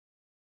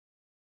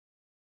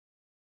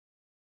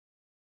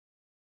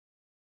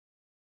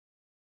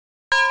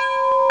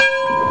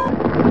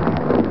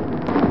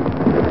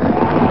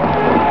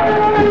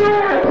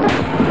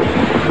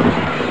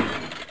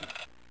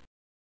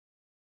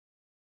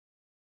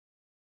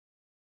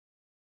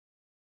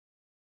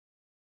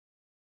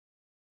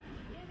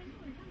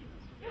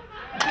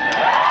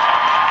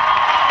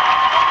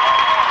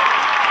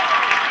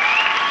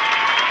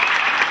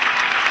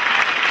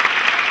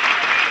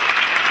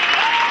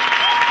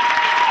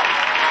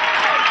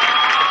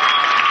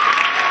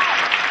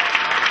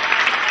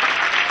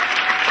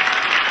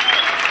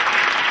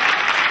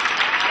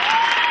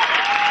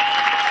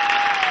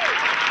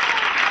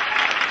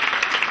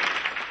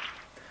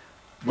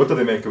do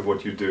they make of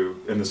what you do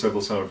in the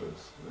civil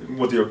service?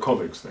 What do your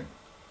colleagues think?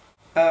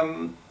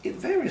 It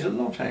varies a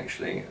lot,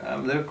 actually.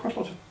 There are quite a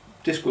lot of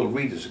Discworld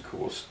readers, of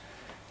course,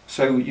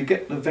 so you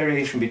get the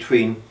variation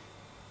between,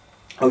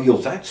 oh, you're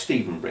that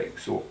Stephen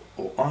Briggs, or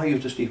are you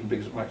the Stephen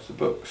Briggs that writes the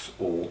books?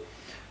 Or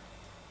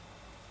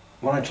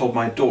when I told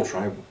my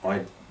daughter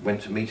I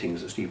went to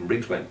meetings that Stephen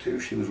Briggs went to,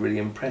 she was really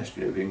impressed.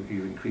 You know,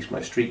 you've increased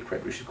my street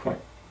cred, which is quite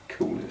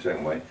cool in its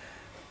own way.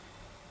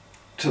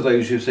 To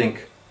those who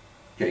think,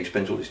 yeah, he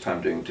spends all his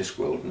time doing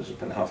Discworld and doesn't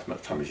spend half as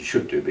much time as he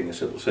should do being a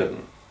civil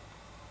servant.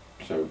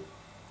 So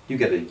you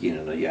get a yin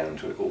and a yang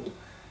to it all.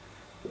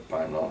 But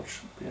by and large,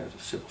 you know,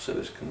 the civil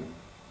service can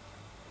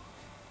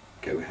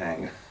go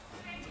hang.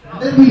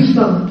 Let me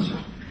start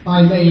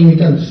by laying a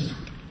ghost.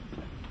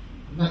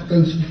 And that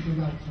ghost is the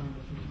right time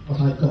of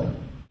what I've got.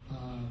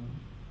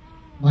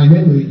 My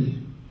memory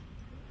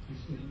is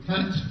still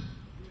intact,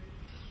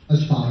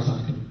 as far as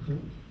I can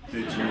recall.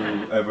 Did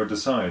you ever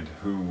decide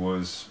who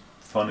was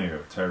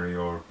funnier, Terry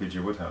or P.G.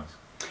 Wodehouse?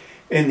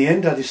 In the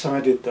end, I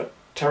decided that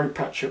Terry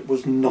Pratchett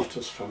was not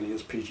as funny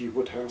as P.G.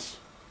 Wodehouse,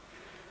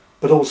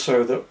 but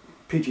also that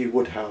P.G.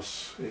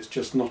 Wodehouse is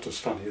just not as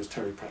funny as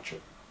Terry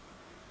Pratchett.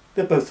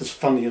 They're both as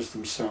funny as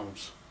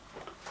themselves.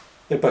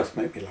 They both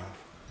make me laugh.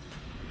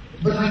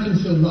 But I can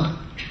still write,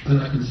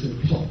 and I can still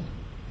plot,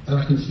 and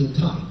I can still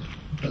type,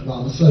 but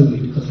rather slowly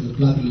because of the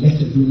bloody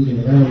letters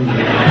moving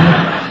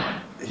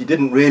around. He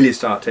didn't really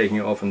start taking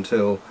it off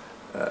until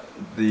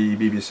the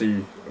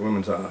BBC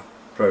Women's Hour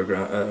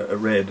programme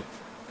read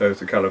both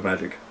The Colour of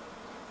Magic,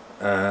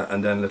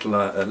 and then a little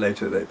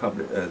later they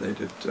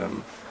did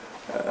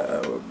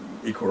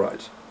Equal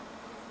Rights,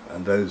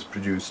 and those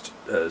produced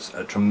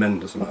a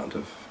tremendous amount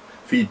of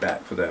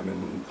feedback for them,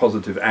 in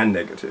positive and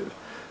negative,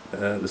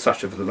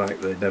 such of the like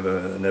they'd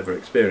never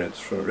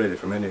experienced really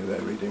from any of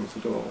their readings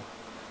at all.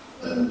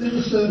 There's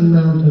a certain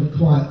amount of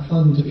quiet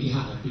fun to be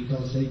had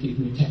because they give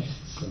me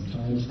tests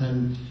sometimes,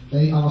 and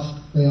they ask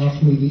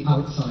me the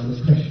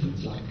Alzheimer's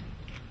questions like,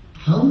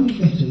 how many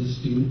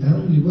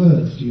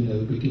words do you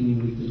know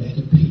beginning with the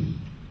letter P?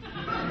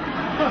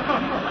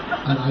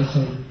 And I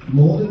say,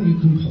 more than you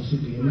can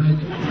possibly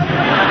imagine.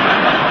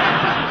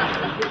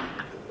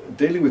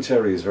 Dealing with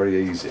Terry is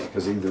very easy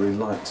because either he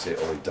likes it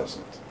or he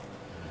doesn't.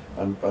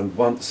 And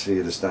once he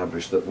had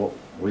established that what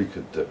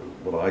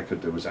I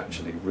could do was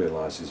actually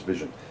realise his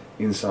vision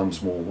in some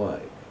small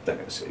way, then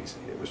it's easy.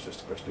 It was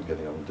just a question of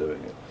getting on and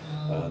doing it.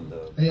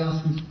 They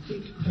ask me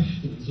quick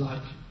questions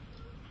like,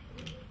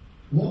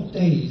 what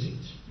day is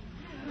it?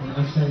 And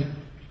I say,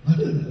 I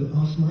don't know,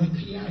 ask my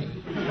PA.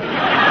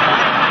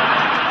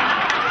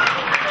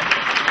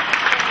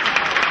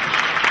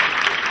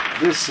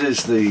 This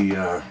is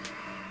the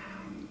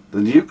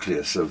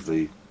nucleus of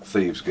the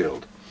Thieves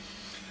Guild.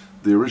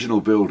 The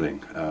original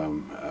building,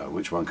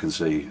 which one can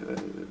see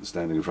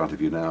standing in front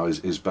of you now,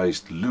 is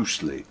based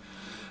loosely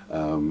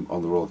on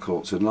the Royal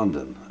Courts in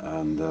London,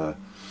 and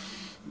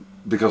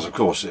because of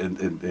course in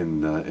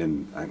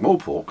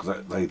Ankh-Morpork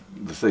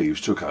the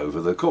thieves took over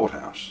the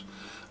courthouse,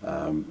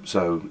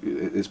 so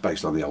it's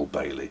based on the Old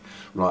Bailey,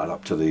 right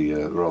up to the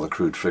rather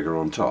crude figure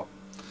on top.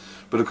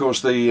 But of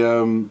course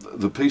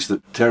the piece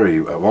that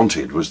Terry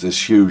wanted was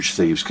this huge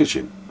thieves'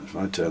 kitchen. If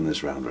I turn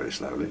this round very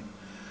slowly,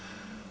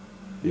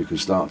 you can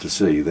start to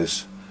see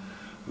this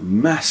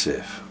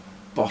massive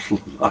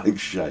bottle-like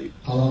shape.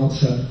 I'll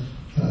answer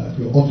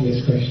your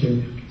obvious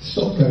question.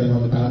 Stop going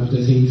on about the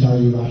disease. Are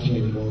you writing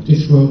any more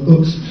Discworld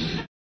books?